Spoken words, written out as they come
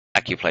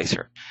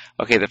Accuplacer.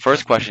 Okay, the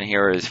first question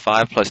here is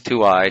 5 plus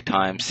 2i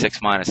times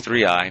 6 minus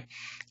 3i.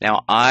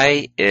 Now,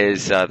 I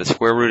is the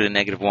square root of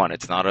 -1.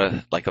 It's not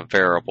like a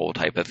variable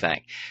type of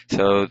thing.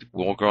 So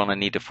we're going to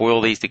need to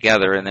FOIL these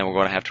together, and then we're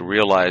going to have to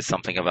realize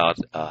something about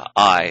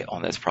I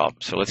on this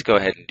problem. So let's go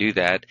ahead and do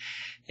that.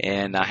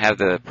 And I have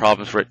the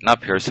problems written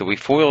up here. So we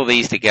FOIL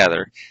these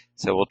together.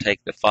 So we'll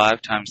take the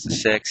 5 times the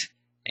 6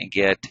 and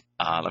get,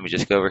 let me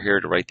just go over here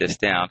to write this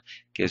down,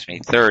 gives me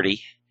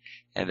 30.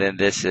 And then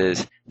this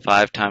is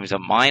 5 times a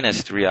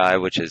minus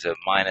 3i, which is a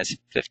minus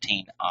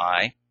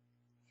 15i.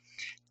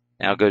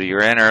 Now go to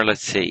your enter.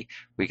 Let's see.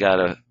 We got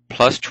a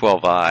plus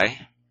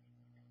 12i.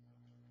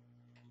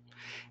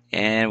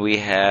 And we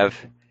have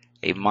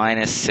a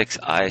minus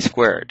 6i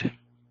squared.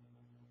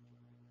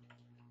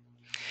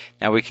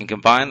 Now we can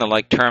combine the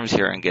like terms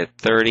here and get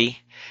 30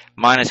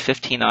 minus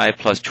 15i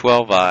plus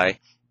 12i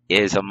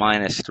is a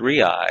minus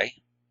 3i.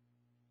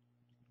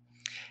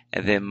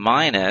 And then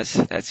minus,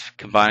 that's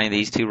combining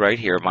these two right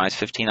here, minus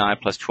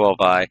 15i plus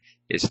 12i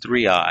is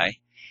 3i.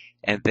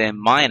 And then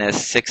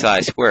minus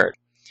 6i squared.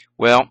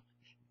 Well,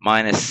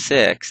 minus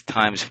 6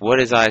 times what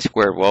is I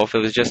squared? Well, if it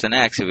was just an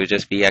x, it would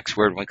just be x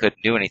squared and we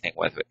couldn't do anything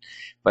with it.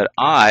 But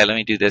I, let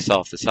me do this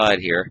off the side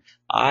here,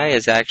 I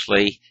is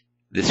actually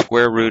the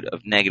square root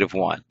of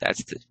 -1.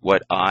 That's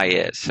what I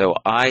is. So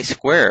I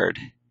squared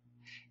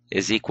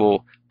is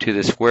equal to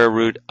the square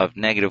root of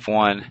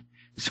 -1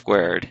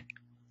 squared.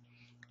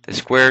 The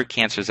squared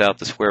cancels out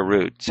the square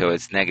root, so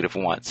it's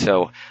 -1.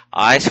 So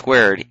I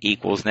squared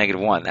equals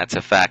 -1. That's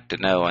a fact to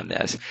know on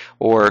this.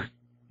 Or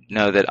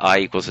know that I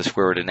equals the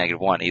square root of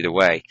 -1, either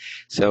way.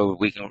 So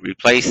we can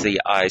replace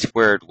the I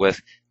squared with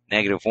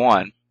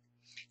 -1,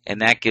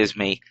 and that gives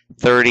me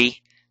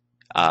 30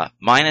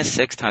 minus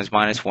 6 times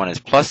minus 1 is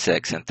plus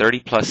 6, and 30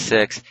 plus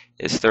 6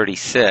 is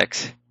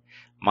 36,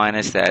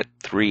 minus that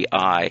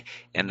 3i,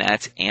 and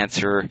that's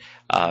answer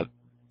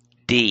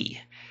D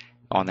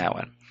on that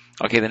one.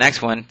 Okay, the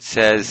next one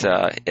says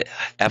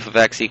f of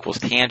x equals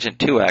tangent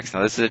 2x.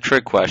 Now this is a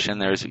trig question.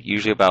 There's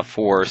usually about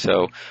 4 or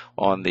so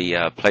on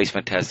the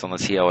placement test on the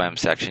CLM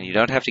section. You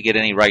don't have to get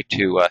any right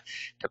to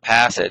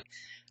pass it.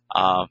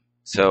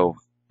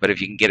 But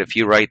if you can get a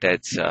few right,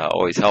 that's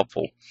always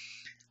helpful.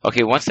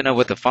 Okay, wants to know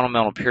what the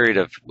fundamental period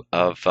of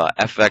f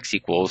of x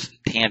equals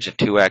tangent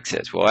 2x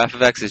is. Well, f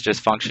of x is just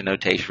function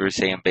notation for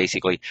saying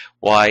basically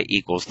y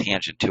equals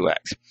tangent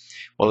 2x.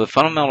 Well, the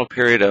fundamental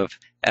period of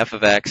f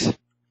of x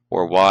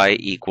or y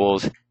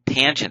equals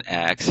tangent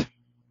x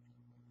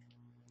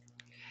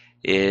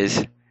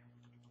is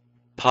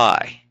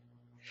pi.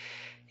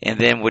 And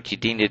then what you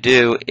need to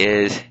do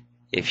is,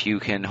 if you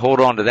can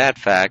hold on to that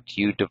fact,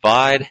 you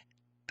divide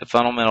the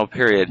fundamental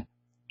period,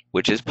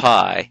 which is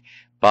pi,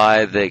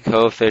 by the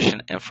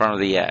coefficient in front of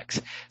the x.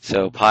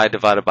 So pi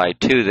divided by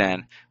 2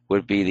 then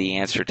would be the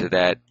answer to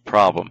that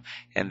problem,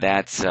 and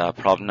that's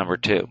problem number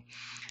 2.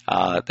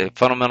 The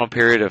fundamental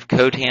period of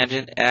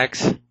cotangent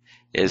x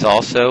is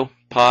also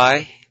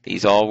pi.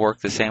 These all work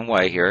the same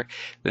way here.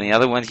 Then the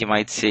other ones you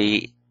might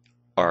see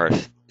are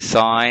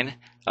sine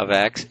of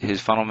x,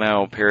 whose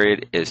fundamental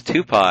period is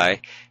 2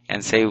 pi,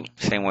 and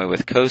same way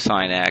with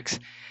cosine x,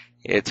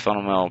 its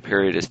fundamental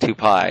period is 2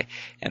 pi,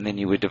 and then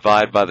you would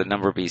divide by the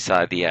number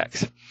beside the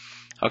x.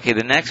 Okay,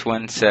 the next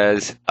one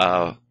says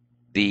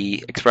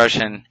the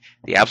expression,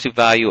 the absolute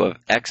value of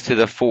x to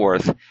the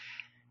 4th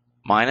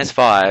minus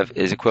 5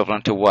 is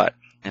equivalent to what?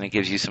 And it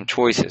gives you some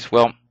choices.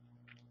 Well,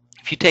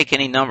 if you take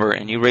any number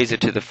and you raise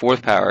it to the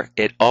 4th power,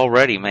 it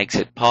already makes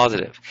it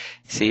positive.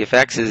 See, if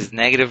x is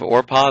negative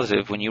or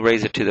positive, when you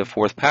raise it to the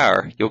 4th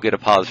power, you'll get a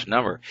positive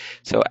number.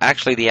 So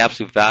actually the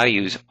absolute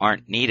values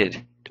aren't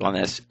needed on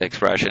this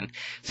expression.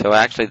 So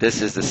actually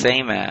this is the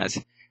same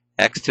as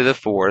x to the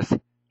 4th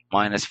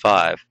minus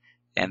 5.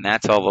 And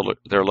that's all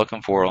they're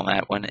looking for on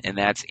that one, and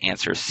that's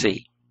answer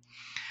C.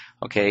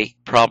 Okay,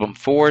 problem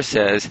 4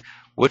 says,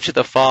 which of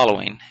the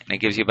following, and it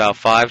gives you about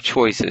 5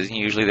 choices, and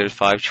usually there's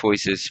 5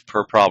 choices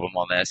per problem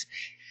on this,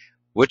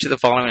 which of the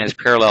following is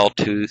parallel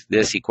to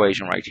this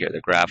equation right here, the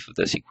graph of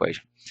this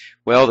equation?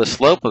 Well, the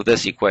slope of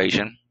this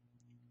equation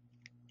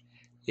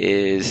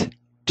is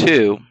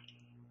 2,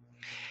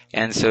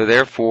 and so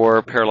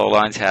therefore parallel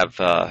lines have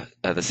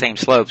the same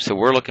slope, so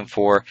we're looking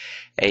for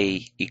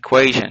a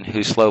equation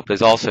whose slope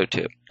is also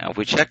 2. Now if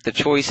we check the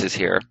choices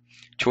here,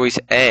 choice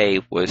A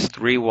was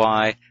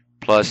 3y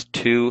plus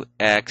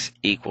 2x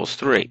equals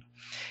 3.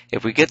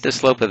 If we get the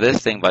slope of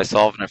this thing by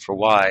solving it for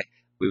y,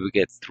 we would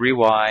get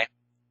 3y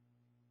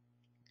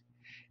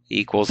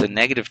equals a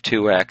negative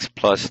 2x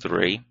plus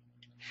 3.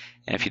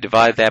 And if you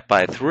divide that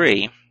by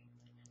 3,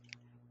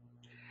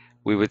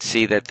 we would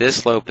see that this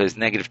slope is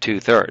negative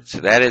 2/3. So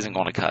that isn't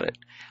going to cut it.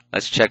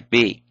 Let's check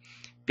B.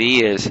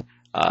 B is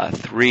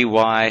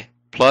 3y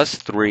plus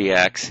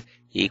 3x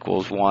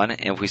equals 1.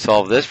 And if we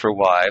solve this for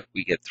y,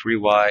 we get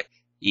 3y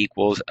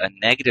equals a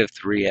negative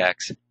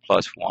 3x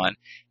plus 1.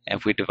 And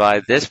if we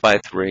divide this by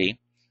 3,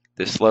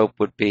 the slope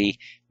would be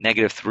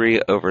negative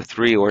 3 over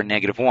 3, or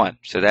negative 1.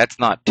 So that's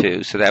not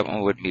 2, so that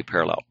one wouldn't be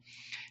parallel.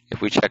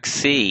 If we check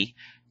C,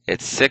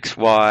 it's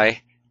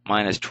 6y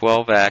minus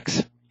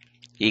 12x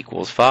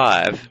equals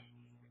 5.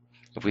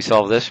 If we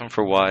solve this one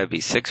for y, it would be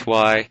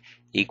 6y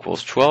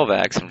equals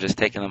 12x. I'm just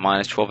taking the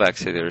minus 12x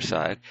to the other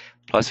side,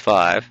 plus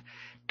 5.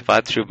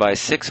 Divide through by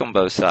 6 on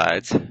both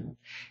sides,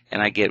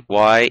 and I get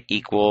y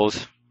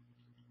equals,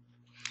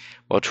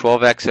 well,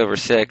 12x over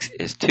 6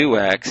 is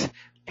 2x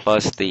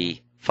plus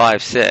the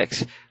 5,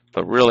 6.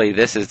 But really,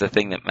 this is the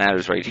thing that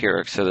matters right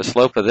here. So the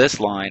slope of this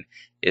line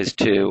is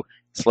 2.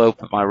 The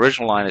slope of my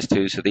original line is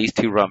 2, so these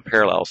two run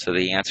parallel. So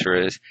the answer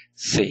is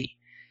C.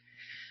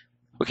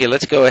 Okay,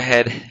 let's go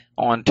ahead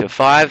on to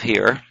 5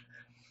 here,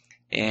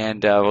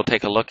 and we'll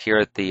take a look here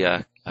at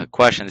the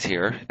questions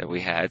here that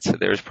we had. So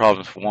there's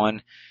problems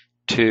 1,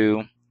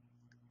 2,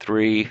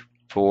 3,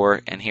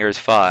 4, and here's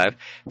 5.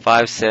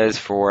 5 says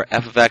for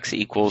f of x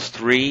equals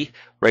 3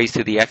 raised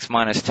to the x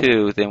minus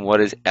 2, then what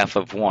is f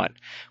of 1?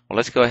 Well,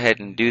 let's go ahead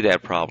and do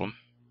that problem.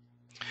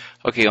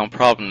 Okay, on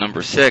problem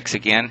number 6,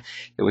 again,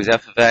 it was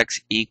f of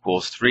x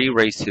equals 3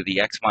 raised to the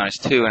x minus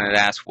 2, and it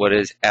asked what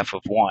is f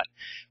of 1?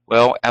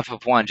 Well, f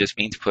of 1 just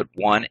means put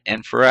 1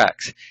 in for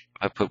x. If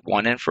I put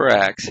 1 in for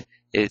x,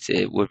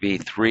 it would be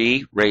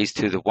 3 raised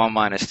to the 1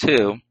 minus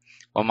 2.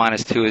 1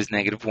 minus 2 is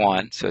negative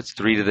 1, so it's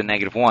 3 to the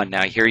negative 1.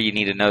 Now here you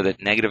need to know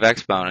that negative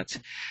exponents,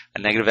 a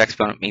negative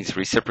exponent means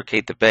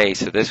reciprocate the base,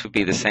 so this would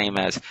be the same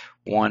as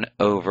 1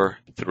 over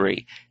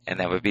 3. And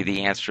that would be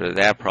the answer to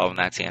that problem.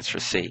 That's answer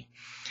C.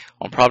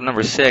 On problem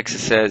number 6, it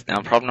says,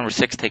 now problem number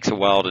 6 takes a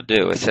while to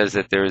do. It says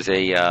that there's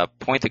a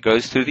point that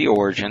goes through the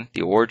origin.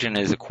 The origin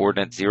is a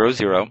coordinate 0,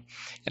 0,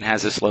 and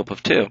has a slope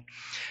of 2.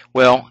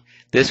 Well,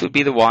 this would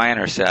be the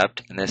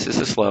y-intercept, and this is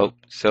the slope.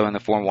 So in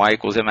the form y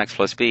equals mx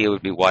plus b, it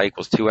would be y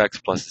equals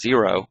 2x plus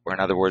 0, or in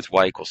other words,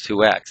 y equals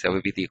 2x. That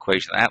would be the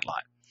equation of that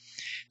line.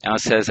 Now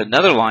it says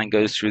another line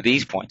goes through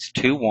these points,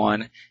 2,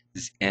 1,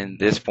 and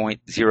this point,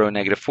 0,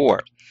 negative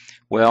 4.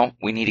 Well,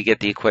 we need to get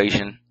the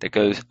equation that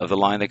goes of the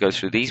line that goes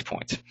through these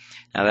points.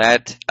 Now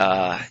that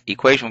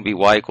equation would be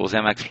y equals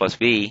mx plus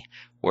b,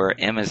 where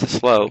m is the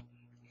slope.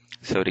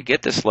 So to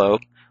get the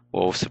slope,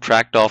 we'll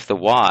subtract off the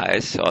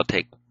y's. So I'll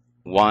take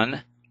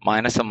 1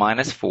 minus a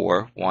minus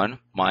 4, 1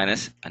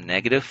 minus a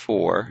negative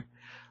 4,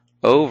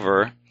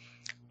 over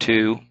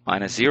 2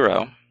 minus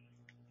 0.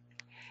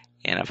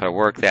 And if I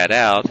work that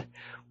out,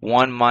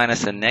 1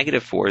 minus a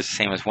negative 4 is the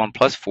same as 1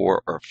 plus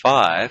 4, or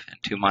 5, and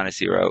 2 minus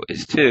 0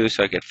 is 2,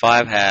 so I get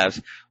 5 halves,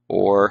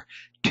 or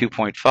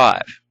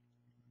 2.5.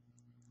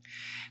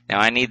 Now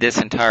I need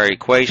this entire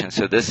equation,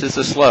 so this is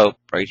the slope.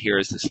 Right here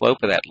is the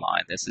slope of that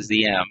line. This is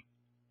the m.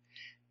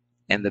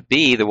 And the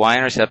b, the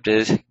y-intercept,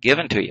 is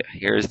given to you.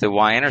 Here's the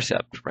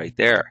y-intercept right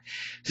there.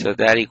 So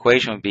that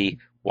equation would be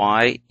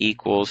y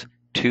equals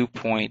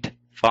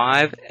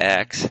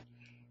 2.5x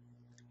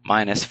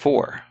minus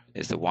 4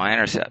 is the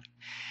y-intercept.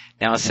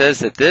 Now it says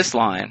that this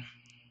line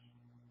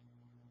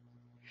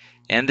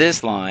and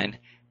this line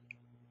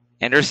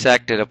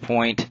intersect at a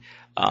point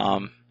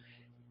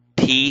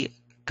t,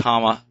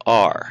 comma,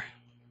 r.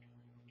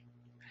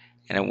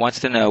 And it wants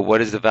to know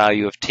what is the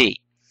value of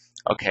t.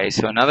 Okay,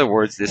 so in other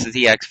words, this is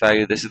the x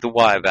value, this is the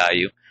y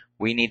value.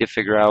 We need to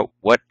figure out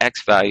what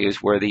x value is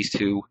where these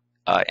two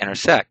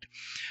intersect.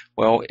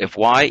 Well, if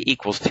y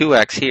equals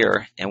 2x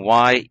here, and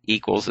y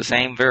equals the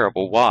same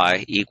variable,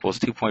 y equals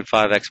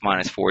 2.5x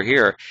minus 4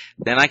 here,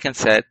 then I can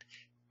set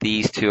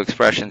these two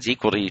expressions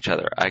equal to each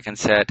other. I can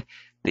set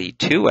the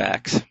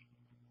 2x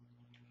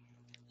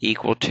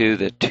equal to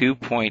the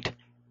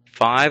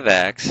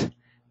 2.5x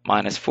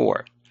minus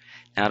 4.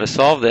 Now to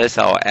solve this,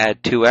 I'll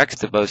add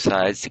 2x to both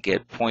sides to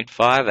get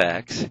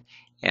 0.5x,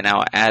 and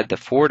I'll add the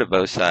 4 to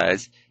both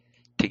sides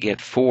to get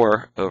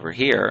 4 over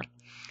here.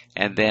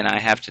 And then I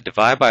have to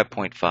divide by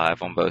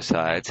 0.5 on both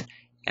sides.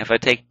 And if I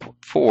take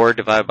 4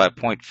 divided by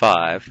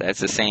 0.5, that's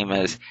the same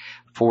as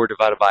 4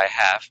 divided by a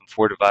half. And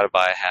 4 divided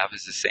by a half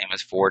is the same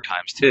as 4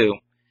 times 2,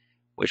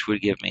 which would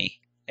give me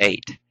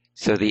 8.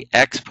 So the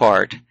x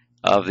part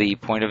of the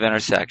point of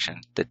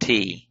intersection, the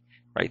t,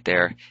 right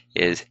there,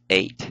 is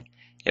 8.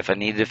 If I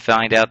needed to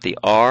find out the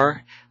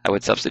r, I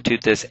would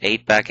substitute this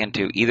 8 back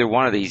into either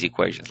one of these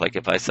equations. Like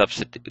if I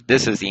substitute,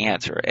 this is the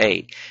answer,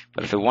 8.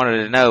 But if I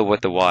wanted to know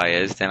what the y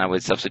is, then I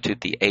would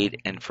substitute the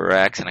 8 in for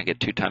x, and I get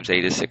 2 times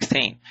 8 is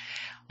 16.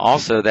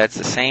 Also, that's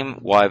the same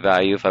y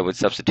value if I would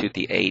substitute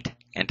the 8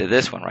 into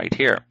this one right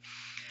here.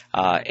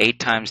 8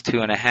 times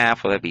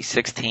 2.5, well, that'd be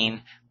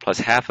 16, plus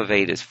half of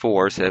 8 is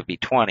 4, so that'd be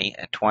 20,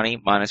 and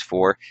 20 minus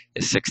 4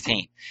 is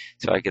 16.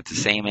 So I get the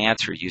same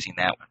answer using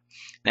that one.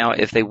 Now,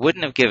 if they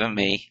wouldn't have given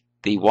me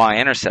the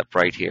y-intercept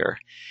right here,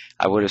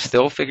 I would have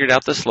still figured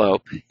out the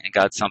slope and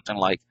got something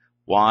like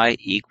y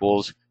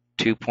equals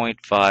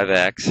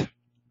 2.5x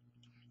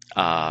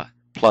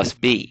plus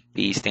b,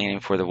 b standing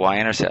for the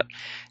y-intercept.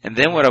 And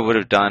then what I would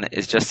have done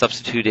is just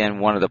substitute in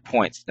one of the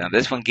points. Now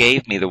this one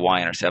gave me the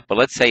y-intercept, but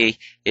let's say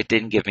it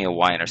didn't give me a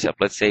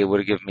y-intercept. Let's say it would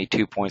have given me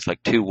 2 points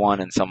like 2,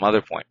 1 and some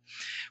other point.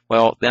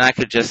 Well, then I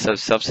could just have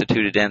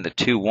substituted in the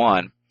 2,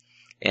 1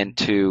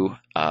 into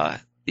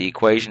the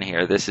equation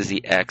here. This is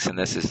the x and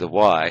this is the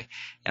y,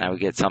 and I would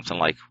get something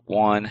like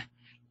 1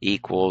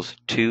 equals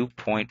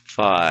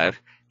 2.5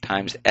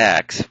 times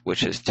x,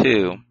 which is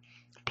 2,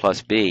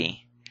 plus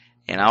b,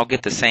 and I'll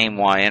get the same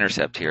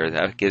y-intercept here.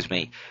 That gives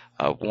me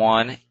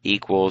 1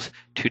 equals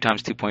 2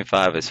 times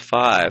 2.5 is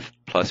 5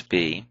 plus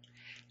b.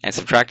 And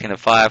subtracting the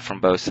 5 from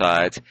both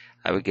sides,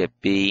 I would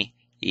get b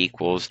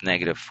equals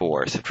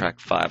 -4. Subtract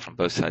 5 from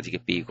both sides, you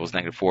get b equals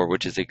 -4,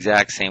 which is the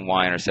exact same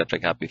y-intercept I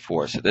got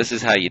before. So this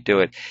is how you do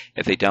it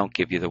if they don't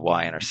give you the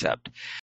y-intercept.